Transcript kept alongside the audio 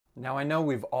Now I know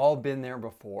we've all been there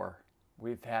before.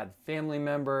 We've had family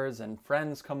members and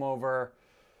friends come over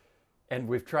and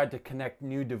we've tried to connect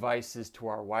new devices to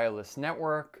our wireless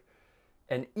network.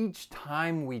 And each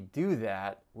time we do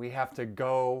that, we have to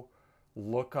go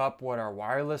look up what our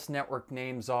wireless network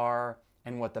names are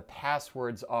and what the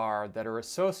passwords are that are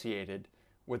associated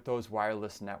with those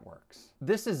wireless networks.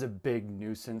 This is a big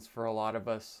nuisance for a lot of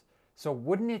us. So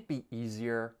wouldn't it be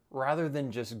easier, rather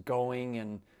than just going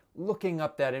and looking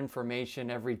up that information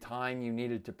every time you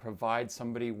needed to provide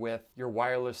somebody with your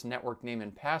wireless network name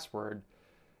and password,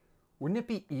 wouldn't it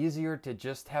be easier to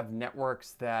just have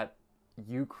networks that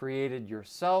you created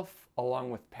yourself, along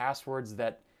with passwords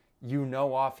that you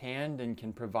know offhand and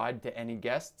can provide to any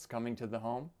guests coming to the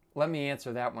home? Let me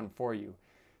answer that one for you.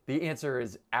 The answer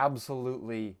is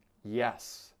absolutely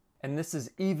yes. And this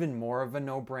is even more of a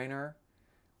no-brainer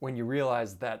when you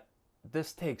realize that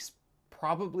this takes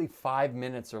probably 5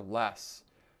 minutes or less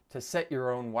to set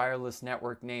your own wireless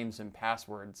network names and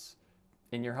passwords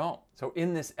in your home. So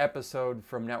in this episode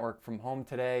from Network from Home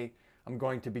today, I'm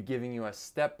going to be giving you a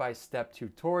step-by-step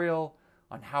tutorial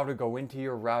on how to go into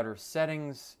your router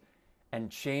settings and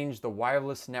change the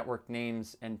wireless network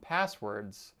names and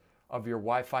passwords of your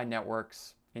Wi-Fi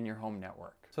networks in your home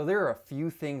network. So there are a few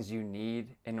things you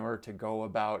need in order to go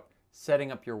about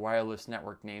setting up your wireless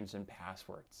network names and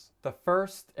passwords. The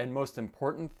first and most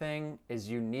important thing is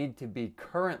you need to be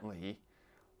currently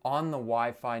on the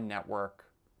Wi-Fi network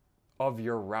of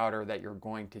your router that you're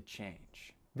going to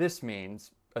change. This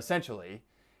means, essentially,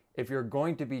 if you're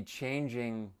going to be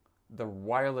changing the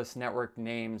wireless network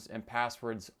names and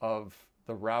passwords of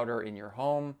the router in your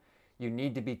home, you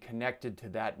need to be connected to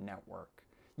that network.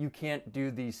 You can't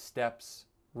do these steps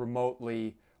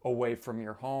remotely away from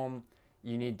your home.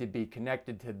 You need to be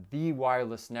connected to the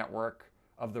wireless network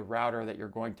of the router that you're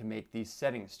going to make these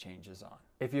settings changes on.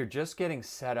 If you're just getting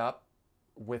set up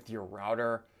with your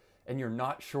router and you're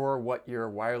not sure what your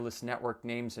wireless network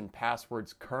names and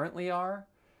passwords currently are,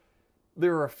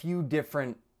 there are a few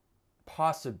different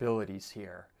possibilities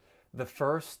here. The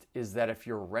first is that if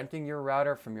you're renting your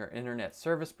router from your internet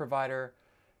service provider,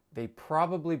 they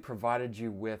probably provided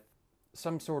you with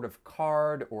some sort of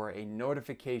card or a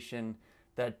notification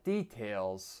that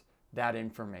details that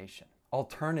information.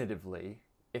 Alternatively,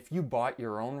 if you bought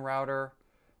your own router,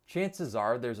 chances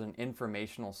are there's an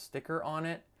informational sticker on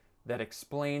it that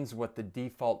explains what the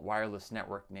default wireless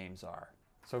network names are.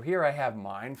 So here I have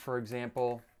mine, for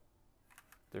example.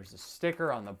 There's a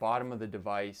sticker on the bottom of the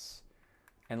device.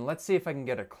 And let's see if I can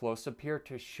get a close-up here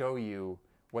to show you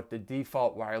what the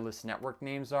default wireless network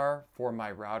names are for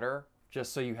my router,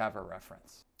 just so you have a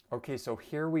reference. Okay, so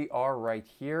here we are right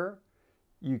here.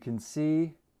 You can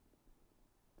see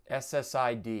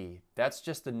SSID. That's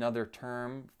just another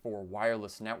term for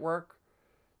wireless network.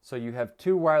 So you have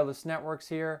two wireless networks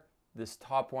here. This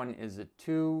top one is a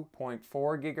 2.4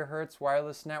 gigahertz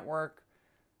wireless network.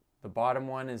 The bottom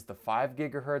one is the 5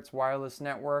 gigahertz wireless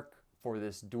network for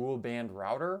this dual band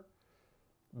router.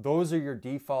 Those are your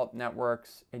default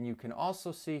networks, and you can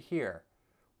also see here,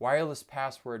 wireless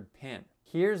password PIN.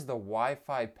 Here's the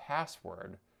Wi-Fi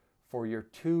password for your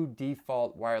two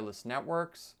default wireless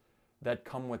networks that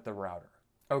come with the router.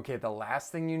 Okay, the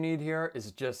last thing you need here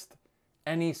is just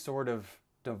any sort of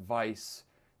device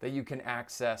that you can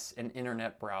access an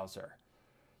internet browser.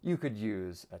 You could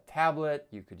use a tablet,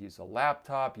 you could use a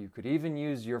laptop, you could even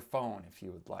use your phone if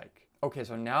you would like. Okay,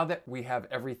 so now that we have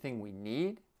everything we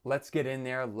need, let's get in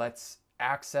there, let's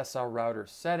access our router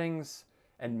settings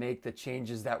and make the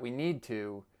changes that we need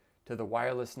to the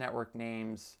wireless network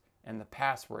names and the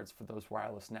passwords for those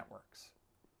wireless networks.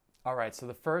 All right, so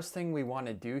the first thing we want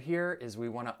to do here is we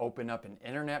want to open up an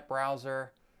internet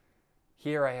browser.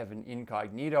 Here I have an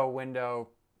incognito window,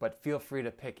 but feel free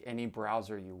to pick any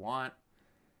browser you want.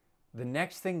 The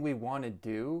next thing we want to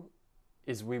do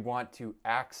is we want to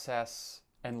access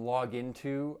and log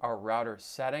into our router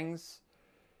settings.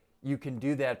 You can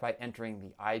do that by entering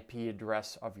the IP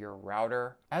address of your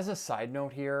router. As a side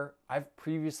note here, I've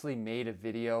previously made a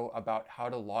video about how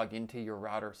to log into your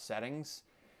router settings.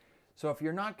 So if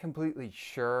you're not completely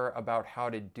sure about how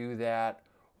to do that,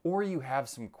 or you have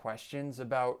some questions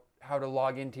about how to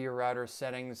log into your router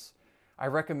settings, I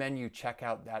recommend you check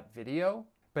out that video.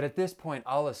 But at this point,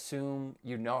 I'll assume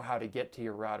you know how to get to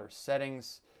your router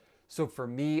settings. So for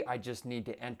me, I just need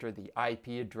to enter the IP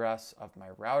address of my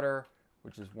router,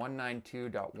 which is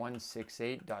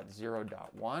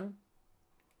 192.168.0.1.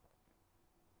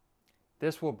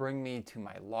 This will bring me to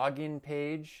my login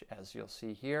page, as you'll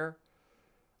see here.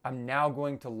 I'm now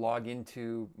going to log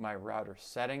into my router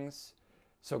settings,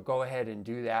 so go ahead and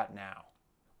do that now.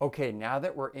 Okay, now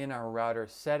that we're in our router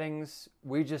settings,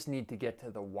 we just need to get to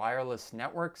the wireless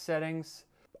network settings.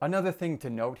 Another thing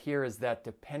to note here is that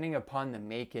depending upon the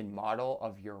make and model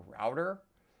of your router,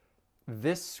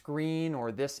 this screen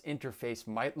or this interface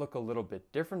might look a little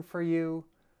bit different for you.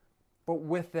 But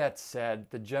with that said,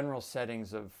 the general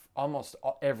settings of almost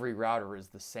every router is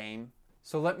the same.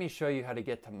 So let me show you how to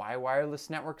get to my wireless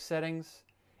network settings,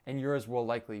 and yours will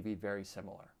likely be very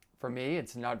similar. For me,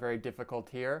 it's not very difficult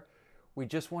here. We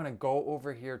just want to go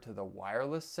over here to the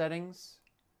wireless settings,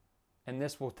 and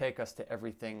this will take us to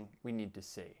everything we need to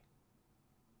see.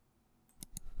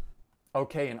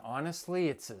 Okay, and honestly,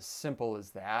 it's as simple as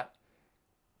that.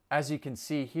 As you can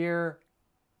see here,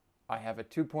 I have a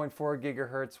 2.4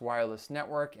 gigahertz wireless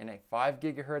network and a 5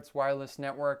 gigahertz wireless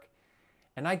network,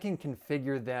 and I can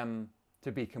configure them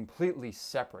to be completely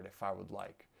separate if I would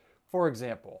like. For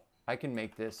example, I can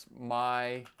make this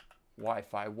my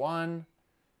Wi-Fi 1,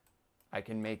 I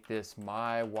can make this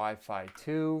my Wi-Fi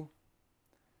 2.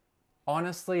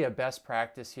 Honestly, a best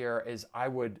practice here is I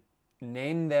would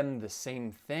name them the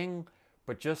same thing,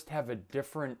 but just have a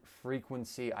different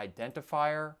frequency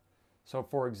identifier. So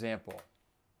for example,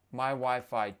 my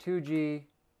Wi-Fi 2G,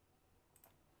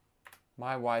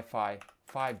 my Wi-Fi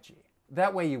 5G.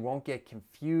 That way you won't get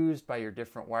confused by your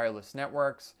different wireless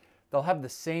networks. They'll have the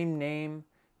same name.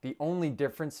 The only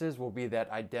differences will be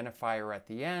that identifier at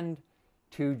the end,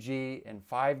 2G and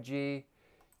 5G.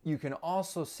 You can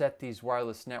also set these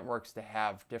wireless networks to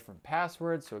have different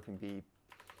passwords, so it can be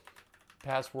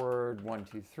password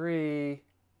 123,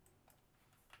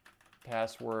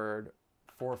 password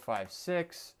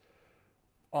 456.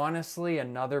 Honestly,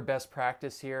 another best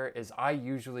practice here is I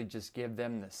usually just give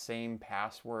them the same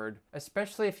password,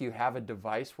 especially if you have a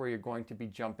device where you're going to be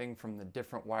jumping from the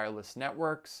different wireless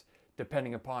networks,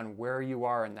 depending upon where you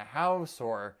are in the house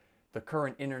or the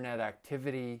current internet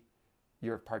activity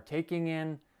you're partaking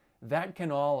in. That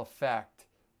can all affect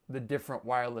the different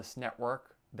wireless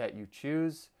network that you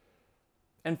choose.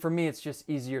 And for me, it's just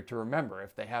easier to remember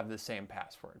if they have the same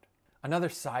password. Another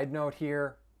side note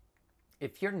here,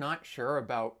 if you're not sure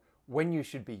about when you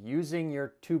should be using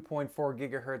your 2.4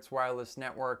 gigahertz wireless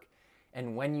network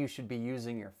and when you should be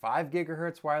using your 5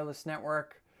 gigahertz wireless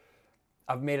network,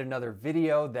 I've made another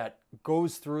video that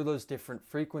goes through those different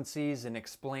frequencies and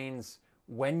explains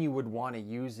when you would want to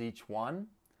use each one.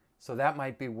 So that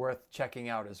might be worth checking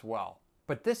out as well.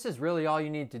 But this is really all you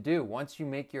need to do. Once you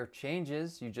make your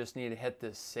changes, you just need to hit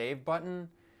this save button.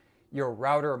 Your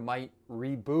router might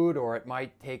reboot, or it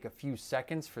might take a few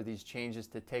seconds for these changes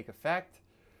to take effect.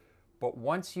 But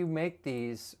once you make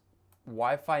these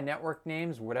Wi-Fi network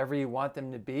names, whatever you want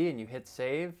them to be, and you hit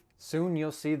save, soon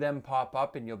you'll see them pop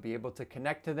up and you'll be able to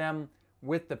connect to them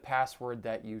with the password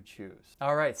that you choose.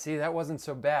 All right, see, that wasn't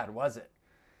so bad, was it?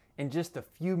 In just a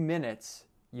few minutes,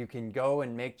 you can go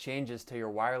and make changes to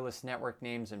your wireless network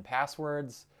names and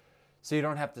passwords, so you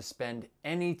don't have to spend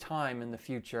any time in the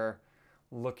future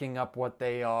looking up what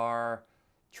they are,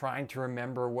 trying to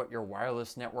remember what your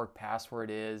wireless network password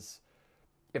is.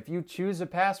 If you choose a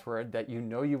password that you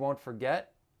know you won't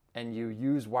forget, and you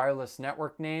use wireless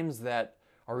network names that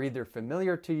are either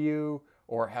familiar to you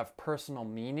or have personal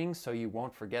meaning so you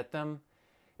won't forget them,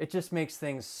 it just makes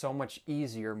things so much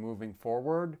easier moving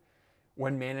forward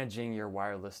when managing your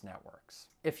wireless networks.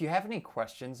 If you have any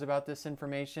questions about this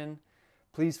information,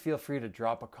 please feel free to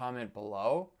drop a comment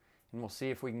below, and we'll see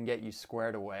if we can get you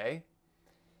squared away.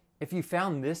 If you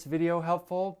found this video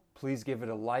helpful, please give it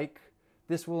a like.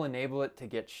 This will enable it to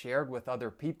get shared with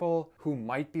other people who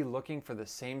might be looking for the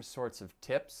same sorts of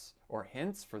tips or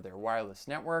hints for their wireless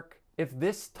network. If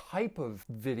this type of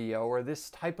video or this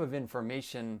type of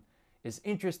information is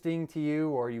interesting to you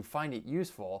or you find it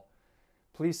useful,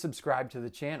 please subscribe to the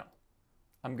channel.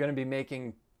 I'm going to be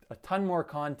making a ton more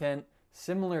content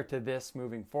similar to this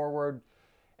moving forward,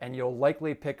 and you'll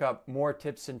likely pick up more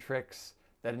tips and tricks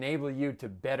that enable you to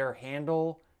better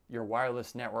handle your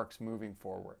wireless networks moving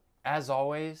forward. As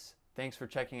always, thanks for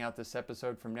checking out this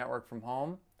episode from Network from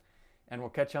Home, and we'll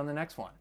catch you on the next one.